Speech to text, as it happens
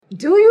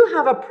Do you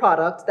have a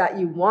product that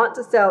you want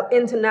to sell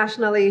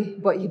internationally,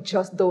 but you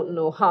just don't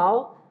know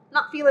how?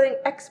 Not feeling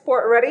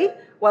export ready?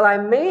 Well, I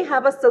may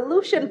have a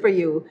solution for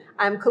you.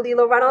 I'm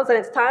Kalila Reynolds, and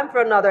it's time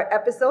for another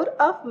episode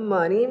of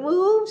Money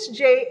Moves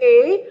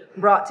JA,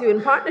 brought to you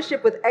in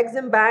partnership with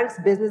Exim Bank's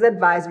Business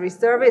Advisory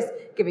Service,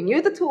 giving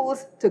you the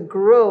tools to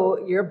grow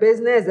your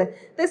business.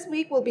 This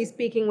week, we'll be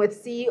speaking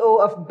with CEO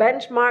of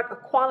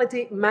Benchmark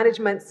Quality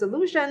Management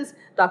Solutions,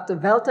 Dr.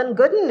 Velton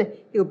Gooden.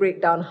 He'll break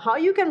down how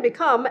you can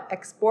become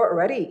export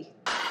ready.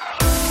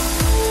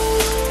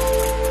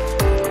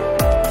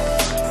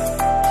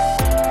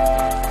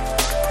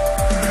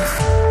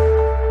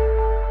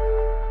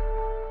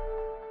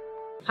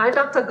 Hi,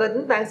 Dr.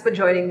 Gooden. Thanks for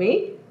joining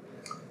me.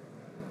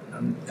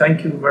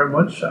 Thank you very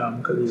much,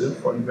 Kalila,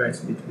 for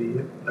inviting me to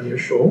be on your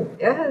show.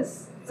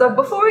 Yes. So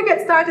before we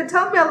get started,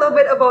 tell me a little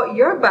bit about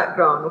your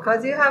background,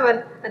 because you have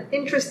an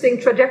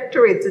interesting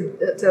trajectory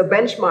to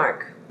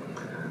Benchmark.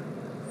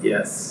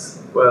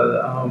 Yes.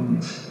 Well,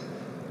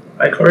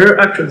 my career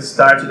actually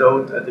started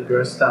out at the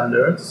Bureau of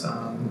Standards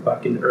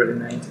back in the early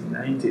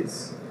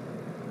 1990s.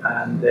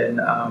 And then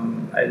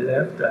I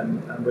left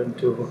and I went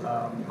to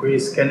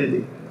Grace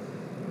Kennedy,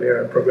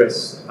 where I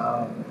progressed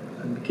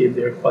and became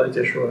their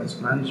quality assurance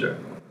manager.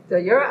 So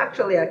you're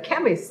actually a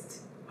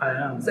chemist. I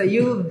am. So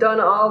you've done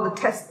all the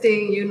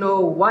testing, you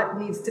know what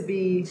needs to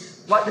be,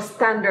 what the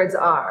standards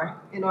are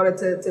in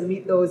order to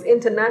meet those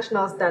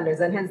international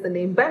standards, and hence the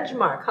name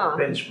Benchmark, huh?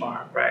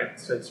 Benchmark, right.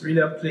 So it's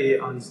really a play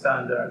on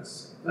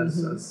standards,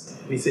 as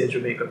we say in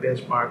Jamaica,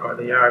 benchmark or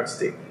the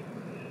yardstick.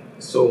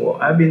 So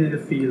I've been in the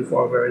field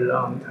for a very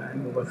long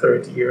time, over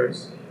 30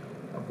 years.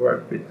 I've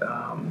worked with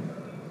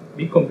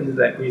big companies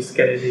like Grace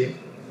Kennedy.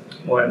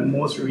 My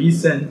most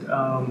recent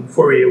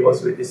foray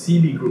was with the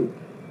CB Group,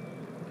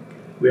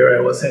 where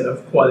I was head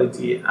of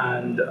quality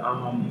and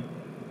an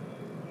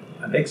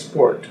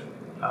export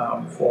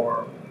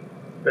for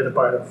the better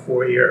part of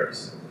 4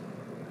 years.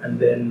 And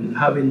then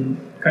having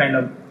kind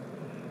of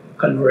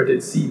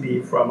converted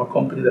CB from a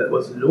company that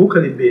was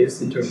locally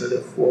based in terms of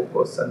their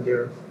focus and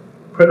their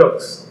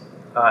products,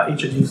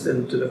 introduced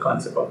them to the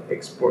concept of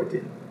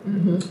exporting.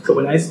 So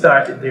when I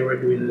started, they were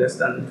doing less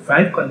than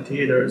 5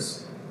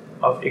 containers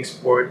of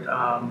export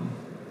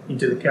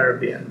into the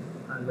Caribbean.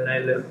 And when I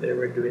left, they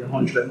were doing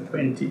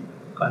 120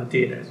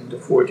 containers into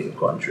 14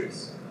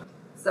 countries.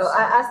 So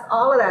I asked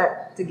all of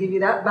that to give you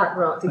that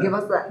background, to give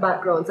us that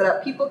background so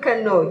that people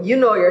can know you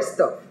know your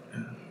stuff.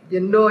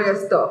 You know your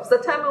stuff.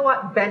 So tell me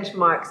what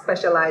Benchmark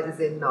specializes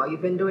in now.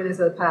 You've been doing this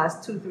for the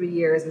past 2-3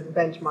 years with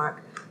Benchmark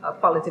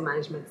Quality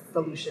Management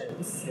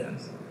Solutions.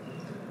 Yes.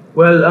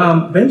 Well,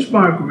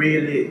 Benchmark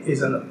really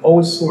is an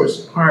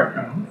outsourced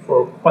partner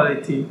for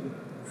quality,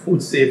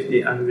 food safety,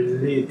 and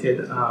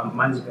related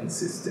management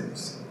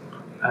systems.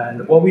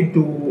 And what we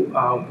do,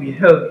 we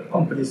help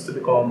companies to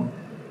become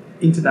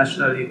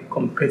internationally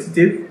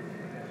competitive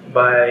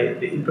by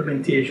the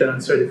implementation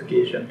and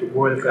certification to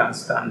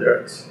world-class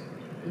standards.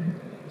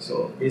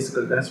 So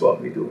basically, that's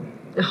what we do.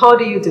 How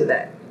do you do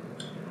that?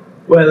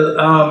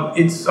 Well,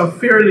 it's a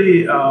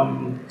fairly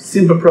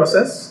simple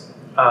process.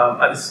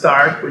 At the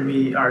start, when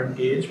we are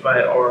engaged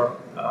by our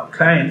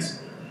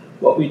clients,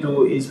 what we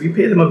do is we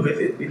pay them a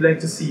visit. We'd like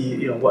to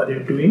see, what they're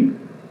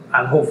doing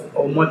and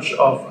how much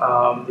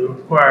of the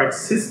required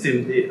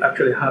system they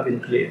actually have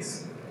in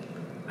place.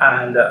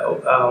 And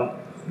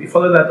we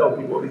follow that up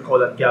with what we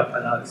call a gap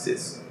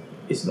analysis.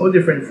 It's no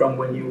different from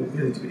when you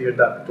visit with your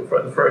doctor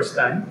for the first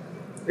time.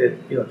 They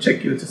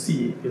check you to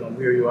see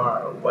where you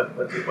are, what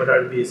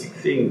are the basic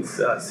things,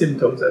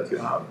 symptoms that you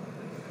have.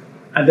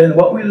 And then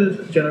what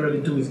we'll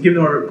generally do is give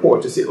them a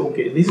report to say,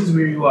 okay, this is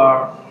where you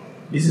are,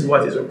 this is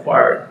what is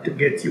required to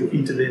get you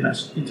into the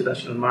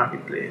international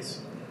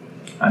marketplace.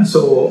 And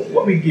so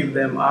what we give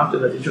them after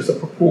that is just a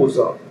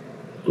proposal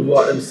to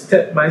walk them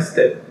step by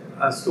step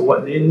as to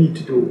what they need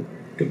to do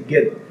to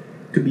get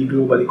to be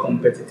globally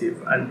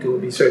competitive and to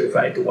be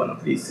certified to one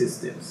of these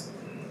systems.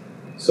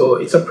 So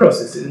it's a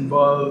process. It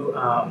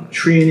involves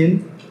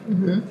training,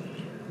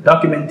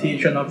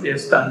 documentation of their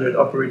standard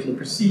operating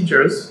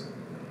procedures,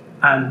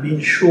 and being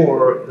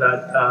sure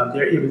that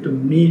they're able to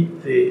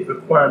meet the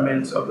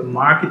requirements of the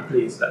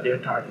marketplace that they're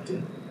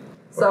targeting.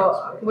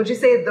 So would you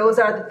say those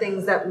are the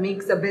things that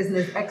makes a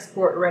business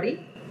export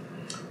ready?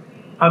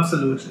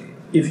 Absolutely.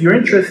 If you're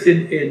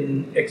interested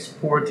in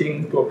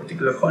exporting to a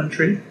particular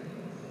country,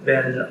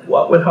 then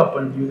what will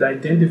happen, you'd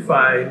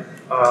identify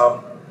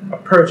a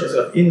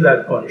purchaser in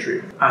that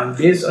country, and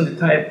based on the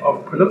type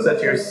of products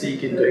that you're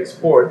seeking to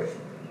export,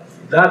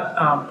 that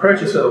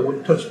purchaser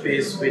would touch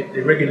base with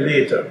the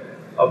regulator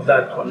of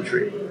that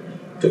country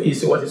to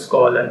issue what is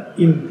called an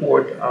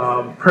import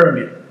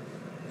permit.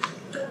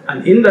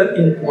 And in that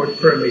import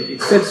permit,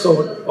 it sets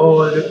out all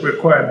the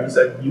requirements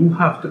that you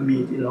have to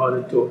meet in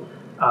order to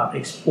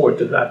export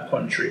to that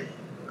country.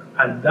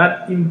 And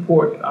that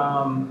import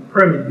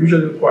permit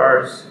usually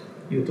requires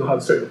you to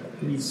have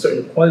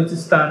certain quality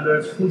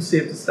standards, food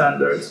safety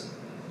standards,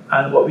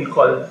 and what we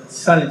call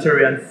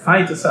sanitary and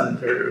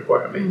phytosanitary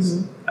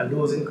requirements. And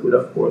those include,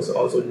 of course,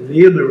 also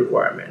label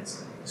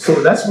requirements. So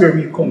that's where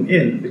we come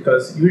in,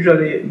 because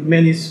usually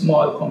many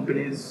small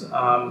companies,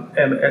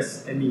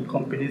 MSME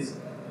companies,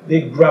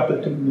 they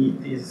grapple to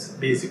meet these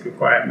basic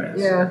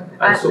requirements. Yeah.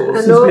 And so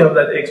since we have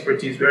that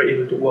expertise, we're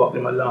able to walk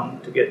them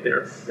along to get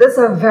there. That's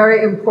a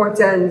very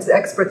important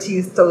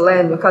expertise to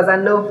lend, because I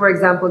know, for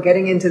example,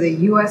 getting into the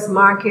US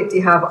market,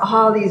 you have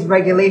all these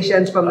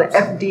regulations from the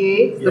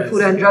FDA, the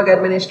Food and Drug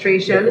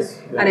Administration,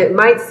 and it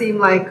might seem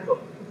like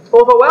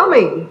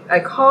overwhelming.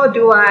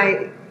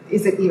 Like,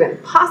 is it even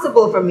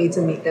possible for me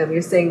to meet them?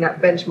 You're saying that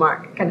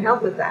Benchmark can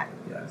help with that.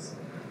 Yes.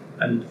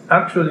 And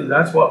actually,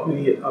 that's what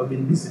we have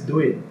been busy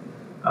doing.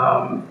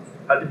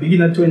 At the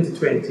beginning of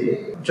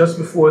 2020, just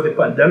before the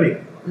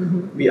pandemic,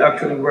 we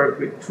actually worked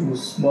with two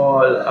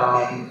small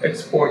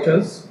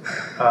exporters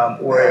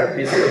who were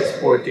basically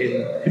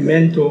exporting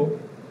pimento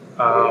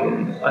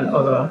and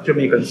other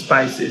Jamaican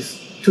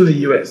spices to the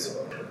US.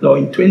 Now,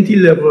 in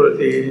 2011,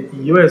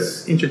 the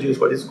US introduced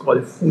what is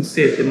called the Food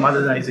Safety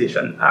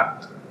Modernization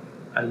Act.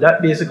 And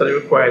that basically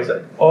requires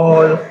that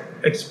all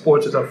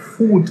exporters of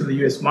food to the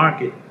US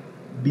market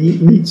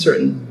meet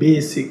certain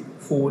basic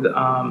food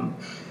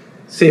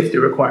safety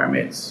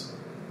requirements.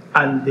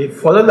 And they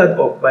follow that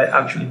up by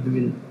actually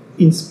doing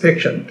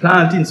inspection,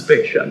 plant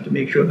inspection, to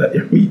make sure that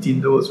they're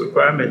meeting those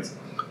requirements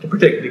to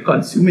protect the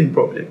consuming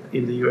public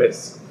in the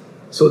US.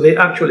 So they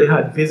actually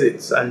had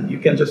visits, and you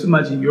can just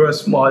imagine you're a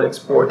small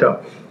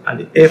exporter and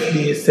the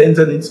FDA sends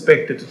an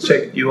inspector to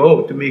check you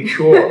out to make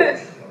sure.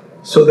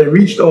 So they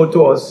reached out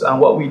to us,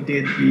 and what we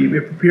did, we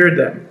prepared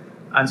them.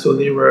 And so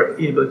they were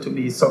able to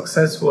be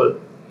successful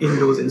in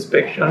those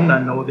inspections,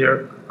 and now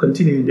they're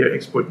continuing their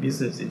export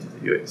business into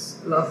the US.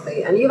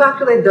 Lovely. And you've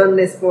actually done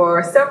this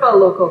for several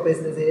local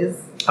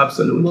businesses.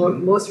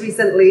 Absolutely. Most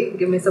recently,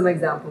 give me some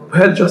examples.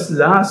 Well, just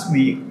last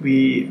week,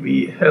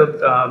 we helped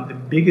the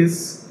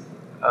biggest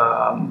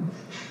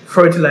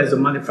fertilizer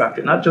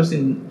manufacturer, not just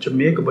in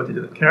Jamaica, but in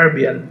the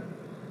Caribbean,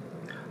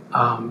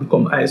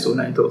 become ISO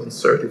 9000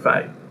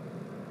 certified.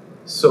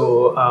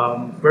 So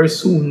very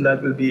soon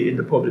that will be in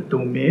the public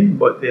domain,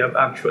 but they have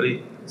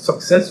actually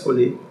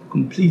successfully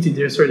completed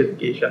their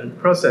certification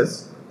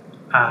process,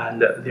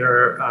 and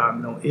they're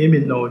now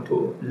aiming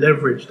to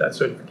leverage that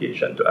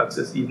certification to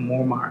access even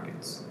more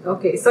markets.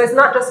 Okay, so it's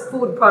not just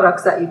food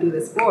products that you do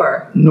this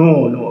for?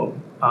 No.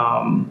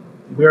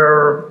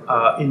 We're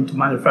into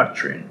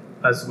manufacturing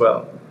as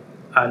well.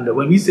 And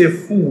when we say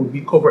food,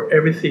 we cover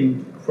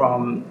everything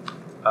from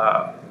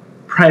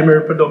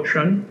primary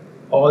production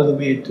all the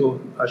way to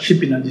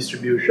shipping and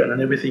distribution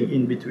and everything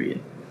in between.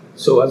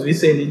 So as we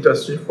say in the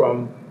industry,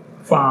 from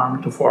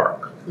farm to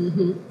fork.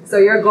 So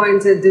you're going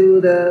to do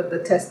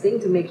the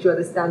testing to make sure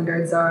the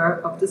standards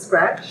are up to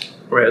scratch?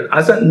 Well,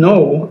 as of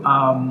now,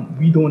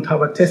 we don't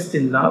have a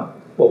testing lab,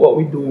 but what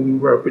we do, we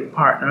work with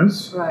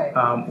partners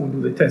who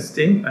do the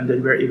testing, and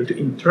then we're able to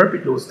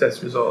interpret those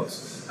test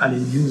results and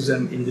then use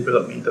them in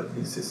development of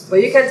these systems.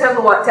 But you can tell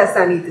me what tests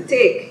I need to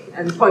take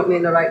and point me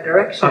in the right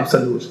direction.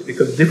 Absolutely,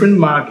 because different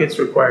markets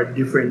require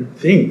different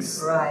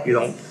things. Right.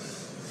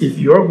 If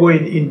you're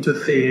going into,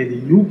 say,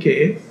 the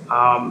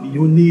UK,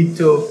 you need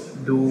to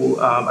do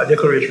a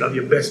declaration of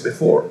your best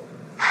before,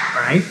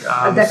 right?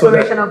 A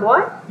declaration of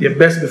what? Your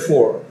best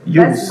before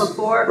use. Best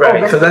before?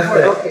 Right, best so that's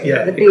before.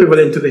 the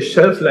equivalent to the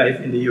shelf life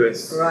in the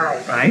US.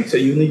 Right, so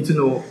you need to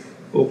know,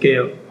 okay,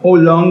 how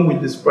long will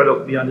this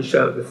product be on the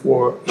shelf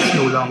before it's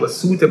no longer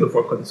suitable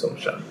for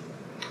consumption?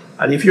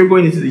 And if you're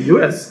going into the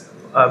US,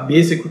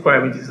 basic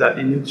requirement is that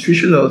the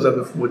nutritionals of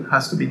the food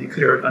has to be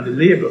declared on the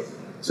label.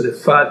 So the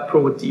fat,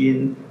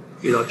 protein,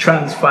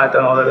 trans fat,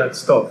 and all of that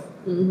stuff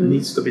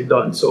needs to be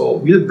done. So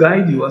we'll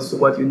guide you as to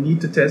what you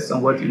need to test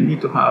and what you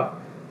need to have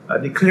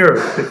declared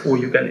before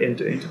you can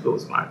enter into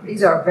those markets.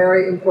 These are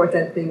very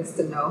important things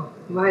to know.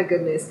 My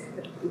goodness.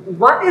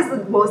 What is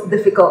the most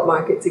difficult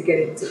market to get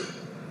into?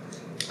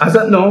 As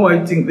of now,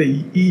 I think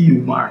the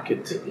EU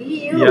market. The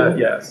EU?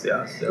 Yes.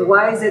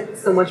 Why is it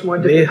so much more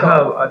difficult? They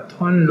have a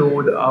ton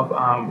load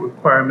of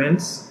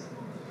requirements,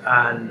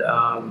 and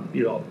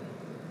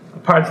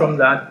apart from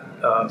that,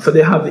 so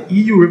they have the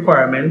EU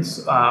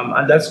requirements,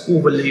 and that's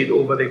overlaid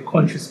over the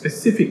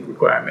country-specific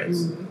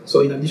requirements.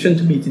 So in addition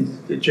to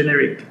meeting the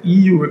generic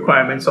EU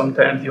requirements,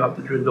 sometimes you have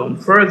to drill down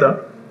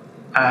further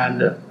and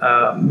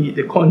meet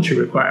the country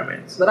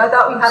requirements. But I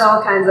thought we had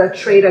all kinds of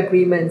trade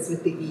agreements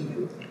with the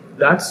EU.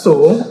 That's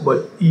so,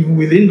 but even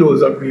within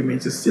those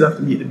agreements, you still have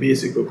to meet the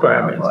basic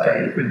requirements.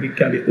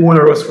 Can be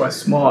onerous for a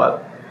small.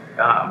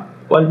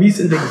 One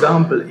recent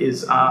example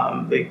is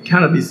the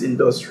cannabis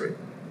industry.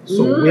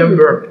 So we have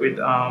worked with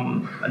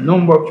a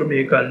number of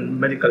Jamaican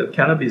medical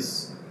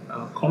cannabis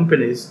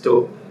companies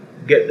to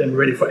get them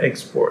ready for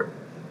export.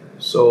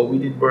 So we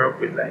did work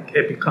with like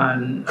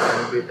Epicon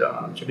and with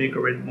Jamaica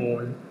Red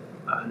Moon,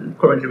 and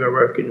currently we're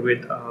working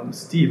with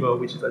Sativa,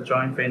 which is a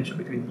joint venture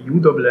between the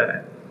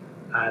UAA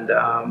and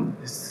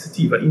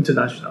Sativa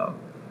International.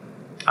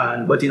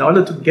 But in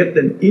order to get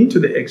them into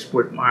the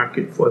export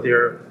market for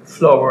their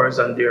flowers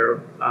and their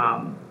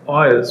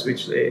oils,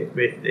 which they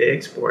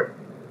export,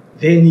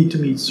 they need to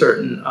meet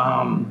certain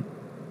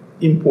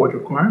import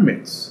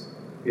requirements.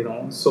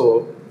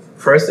 So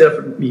First, they have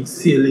to meet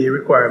CLA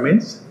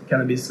requirements,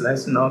 Cannabis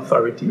Licensing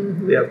Authority.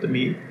 They have to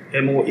meet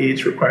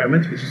MOH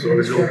requirements, which is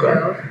our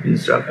local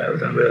Ministry of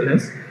Health and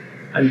Wellness.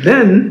 And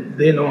then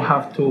they now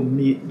have to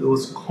meet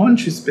those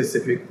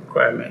country-specific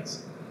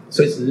requirements.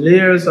 So it's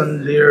layers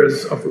and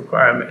layers of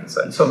requirements,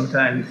 and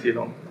sometimes, it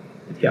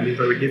can be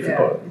very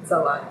difficult. Yeah, it's a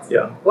lot.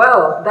 Yeah.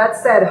 Well, that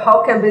said,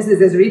 how can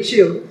businesses reach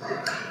you?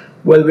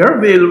 Well, we are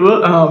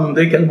available.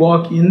 They can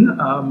walk in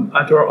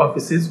at our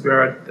offices.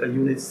 We're at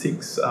Unit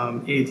 6,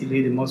 80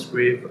 Lady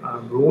Musgrave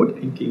Road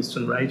in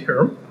Kingston, right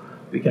here.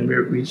 We can be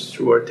reached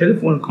through our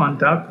telephone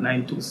contact,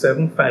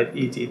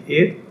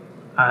 927-5888,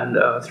 and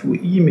through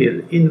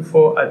email,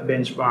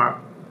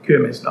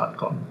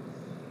 info@benchmarkqms.com.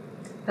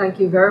 Thank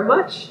you very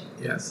much.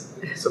 Yes,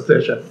 it's a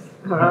pleasure.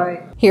 All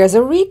right. Here's a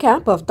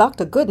recap of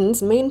Dr.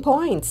 Gooden's main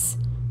points.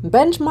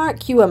 Benchmark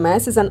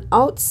QMS is an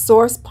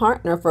outsourced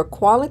partner for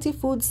quality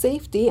food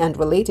safety and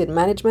related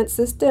management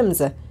systems.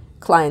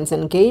 Clients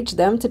engage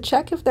them to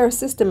check if their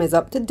system is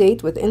up to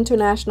date with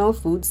international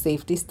food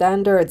safety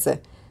standards.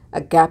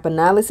 A gap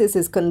analysis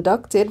is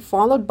conducted,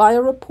 followed by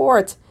a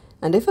report.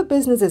 And if a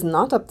business is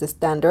not up to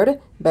standard,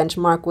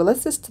 Benchmark will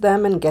assist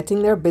them in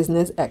getting their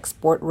business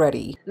export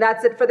ready.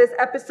 That's it for this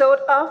episode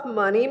of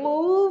Money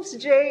Moves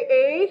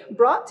JA,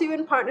 brought to you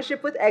in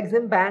partnership with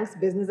Exim Bank's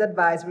Business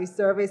Advisory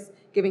Service,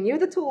 giving you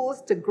the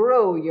tools to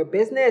grow your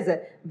business.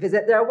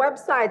 Visit their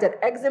website at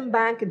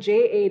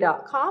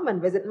eximbankja.com and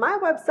visit my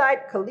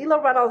website,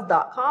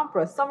 KalilaReynolds.com,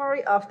 for a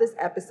summary of this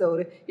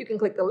episode. You can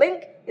click the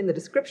link in the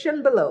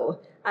description below.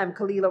 I'm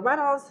Kalila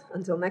Reynolds.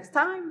 Until next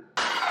time.